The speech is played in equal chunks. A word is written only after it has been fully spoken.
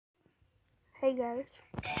Hey guys.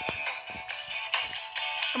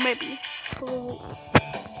 I might be a little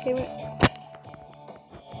favorite.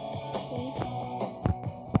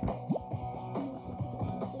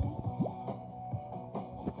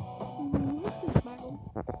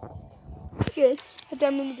 Okay, I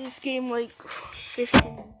downloaded this game like 15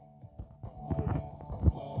 minutes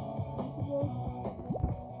ago.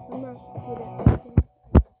 I'm not good at anything.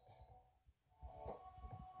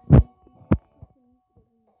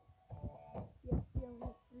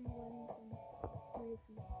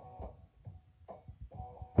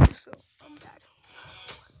 So I'm back.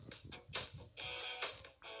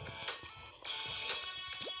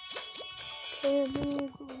 Okay, I'm gonna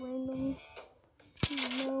go random.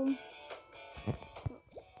 No.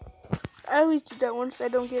 I always do that once I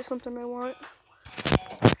don't get something I want.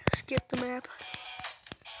 Skip the map.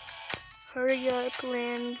 Hurry up,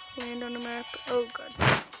 land on the map. Oh god.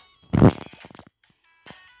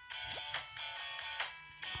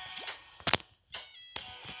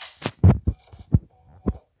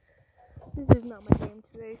 This is not my game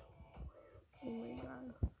today. Oh my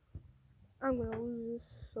god. I'm gonna lose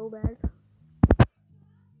this so bad.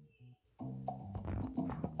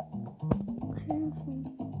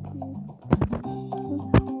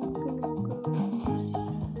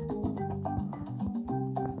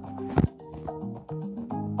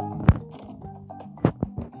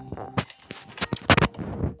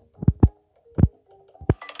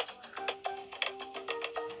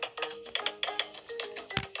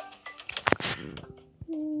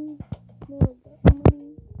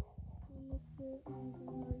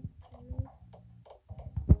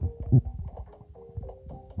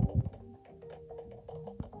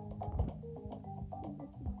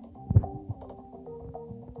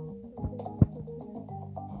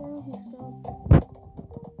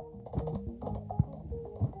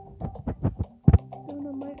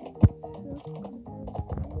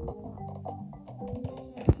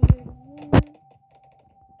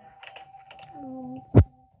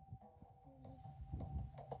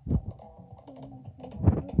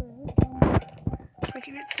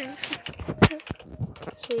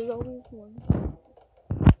 So there's always one.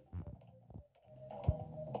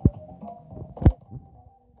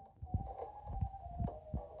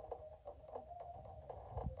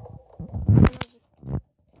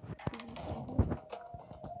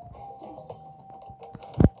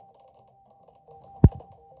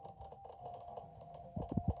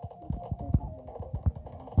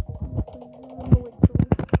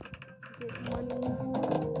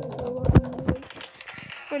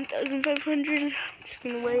 $1,500. I'm just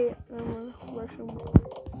gonna wait. I'm gonna rush him.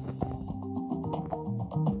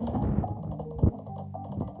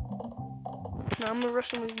 No, I'm gonna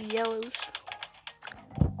rush him with the yellows.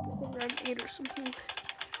 Around 8 or something.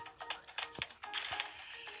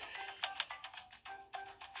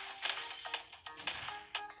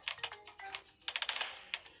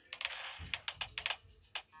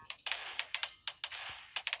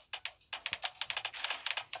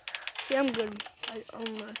 See, I'm good.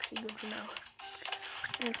 I'm actually good for now.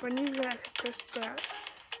 And if I need that, I can press that.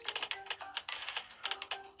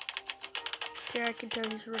 Okay, I can tell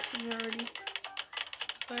he's rushing already.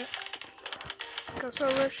 But guess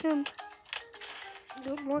I'll rush him.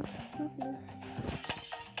 Don't want to do this.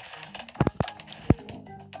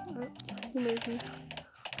 He made me.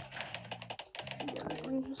 Yeah, that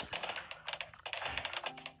rings.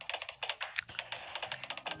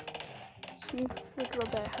 See, look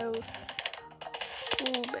at that house.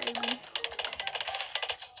 Oh, baby.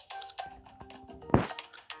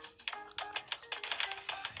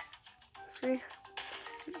 See?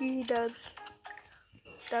 Easy dubs.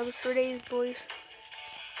 Dubs for days, boys.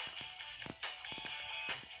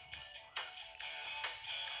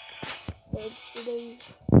 Dubs for days.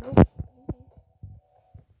 Nope.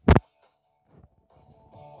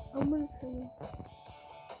 I'm gonna get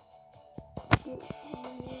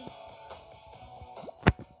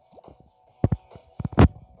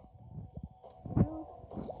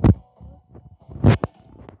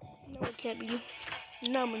No, it can't be.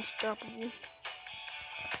 No, I'm unstoppable.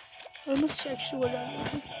 I'm a sexual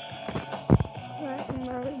animal.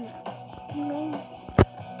 No.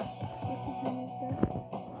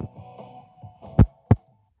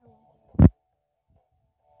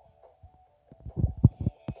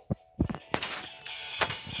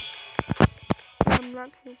 I'm not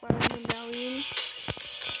gonna buy a medallion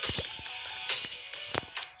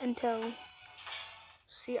until.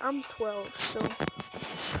 See, I'm 12, so.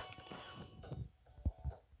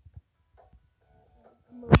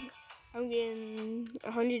 I'm getting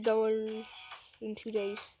 $100 in 2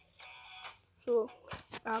 days. So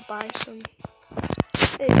I'll buy some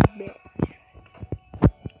egg bit.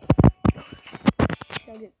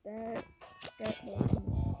 I'll get that. Okay.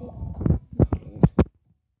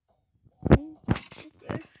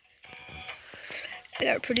 I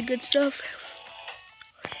got pretty good stuff.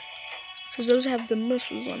 Because those have the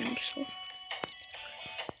muscles on them, so.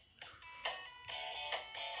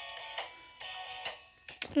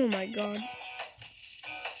 Oh my god.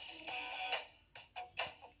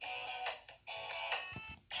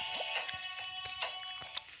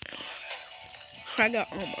 I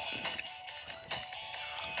got armor.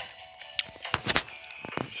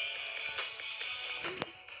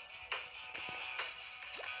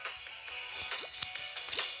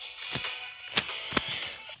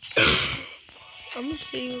 I'm gonna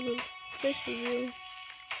show you a little face reveal.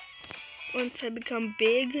 Once I become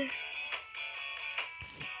big,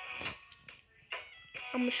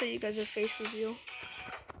 I'm gonna show you guys a face reveal.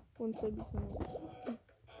 Once I become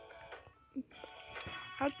big.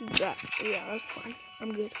 I'll do that. Yeah, that's fine.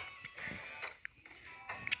 I'm good.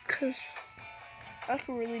 Cause I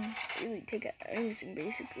can really take out anything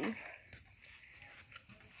basically.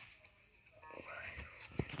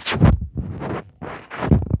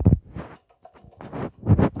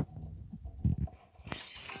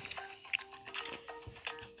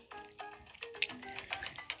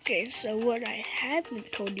 Okay, so what I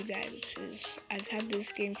haven't told you guys is I've had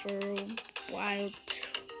this game for a while.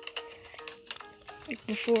 Like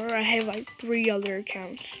before, I had like 3 other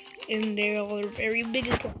accounts, and they all are very big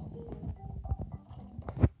accounts.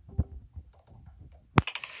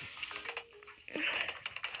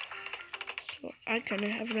 So I kind of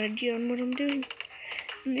have an idea on what I'm doing.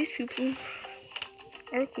 And these people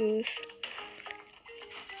are clueless.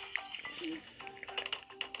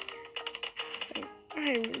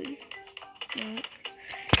 I really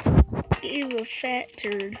gave a fat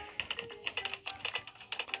turd.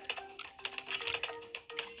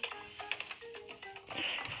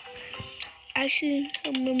 Actually,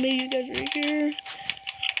 I'm gonna make you guys right here.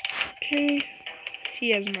 Okay,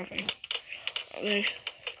 he has nothing. Okay,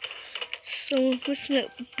 so this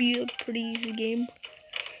might be a pretty easy game.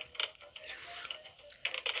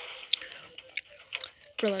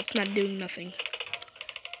 Bro, that's not doing nothing.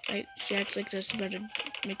 Right? He acts like that's about to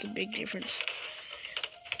make a big difference.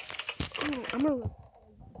 Oh, I'm gonna.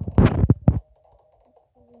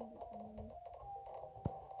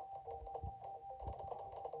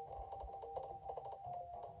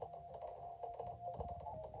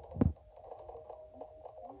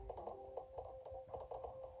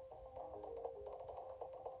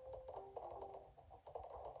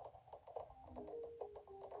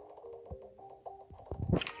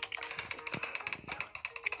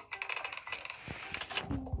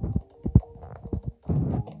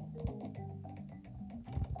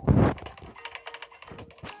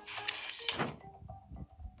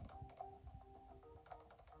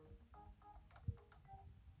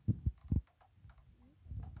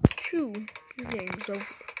 This game's over.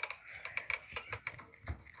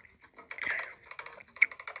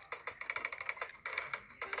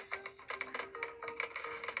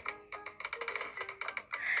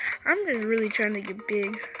 I'm just really trying to get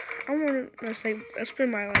big. That's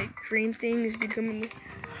been my dream thing, is becoming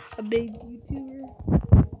a big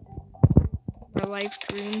YouTuber. My life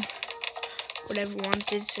dream. What I've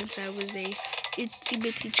wanted since I was a itsy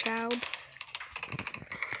bitsy child.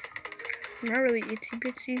 Not really itsy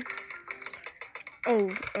bitsy.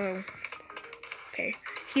 Oh, okay.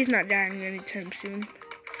 He's not dying anytime soon.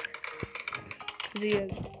 He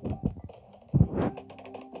is.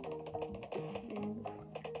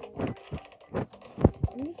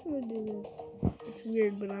 I'm just gonna do this. It's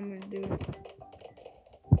weird, but I'm gonna do it.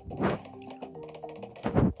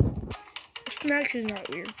 It's actually not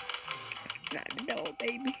weird. Not at all,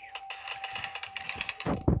 baby.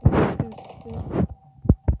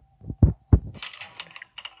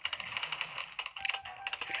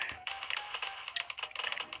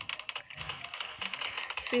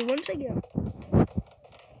 See, once I get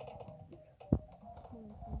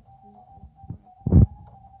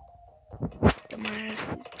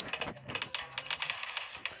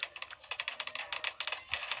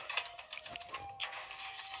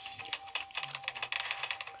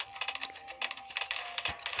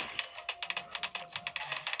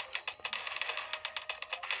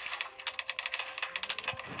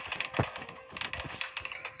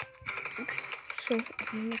so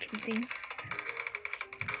I'm making things.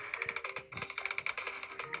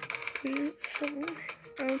 So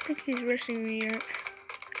I don't think he's rushing me yet.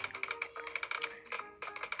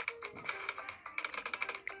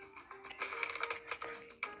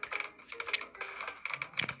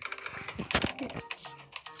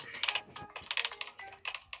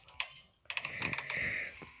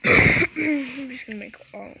 I'm just gonna make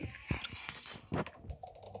all.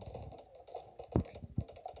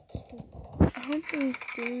 I don't think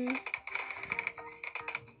Dean.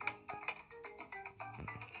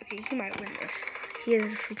 Okay, he might win this. He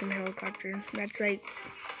has a freaking helicopter. That's like.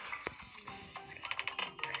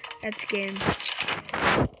 That's game.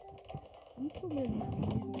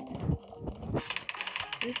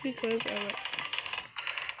 Just because I like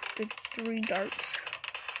the 3 darts.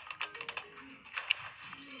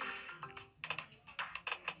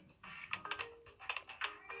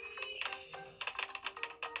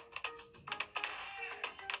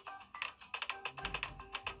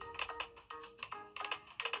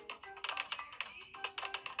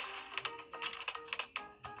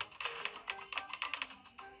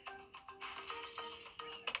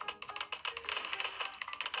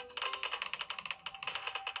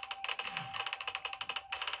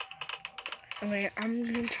 Okay, I'm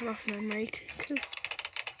gonna turn off my mic because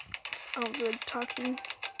I don't feel like talking.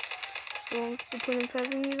 So what's the point of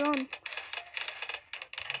having it on?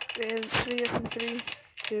 Okay, 3 up in 3,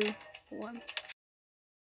 2, 1.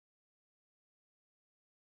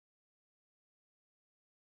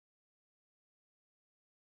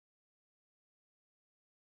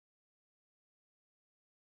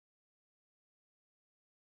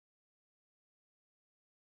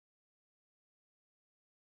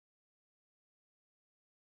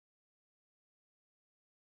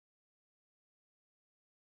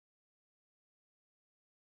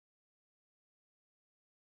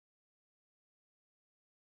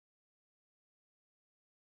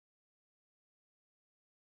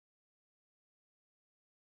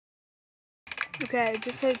 Okay, I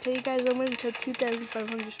just had to tell you guys I'm waiting until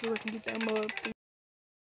 2,500 so I can get that mode.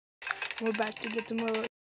 We're back to get the mode.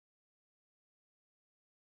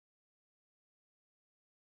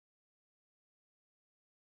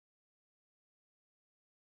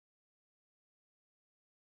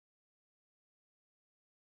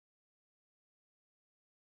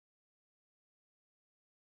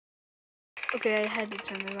 Okay, I had to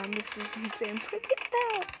turn it on. This is insane. Look at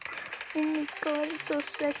that! Oh my god, it's so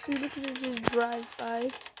sexy. Look at it just drive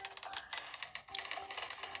by.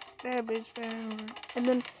 That bitch found. And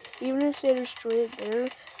then, even if they destroy it there,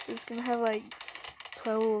 it's gonna have like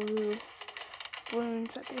 12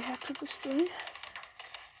 balloons that they have to destroy.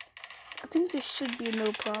 I think this should be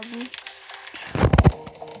no problem. That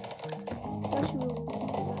should be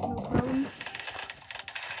no problem.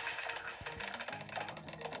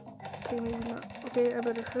 Okay, maybe not. Okay, I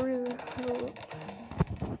better hurry up.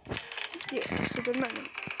 Yeah, so they're not gonna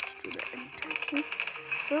just do that anytime.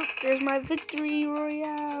 So, there's my victory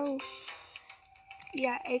royale.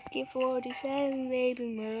 Yeah, AK-47, baby,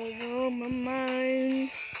 murder on my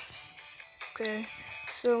mind. Okay,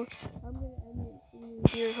 so I'm gonna end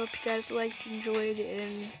it here. Hope you guys liked, enjoyed,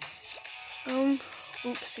 and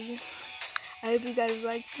oopsie. I hope you guys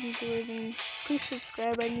liked, enjoyed, and please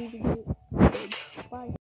subscribe. I need to get good. Bye.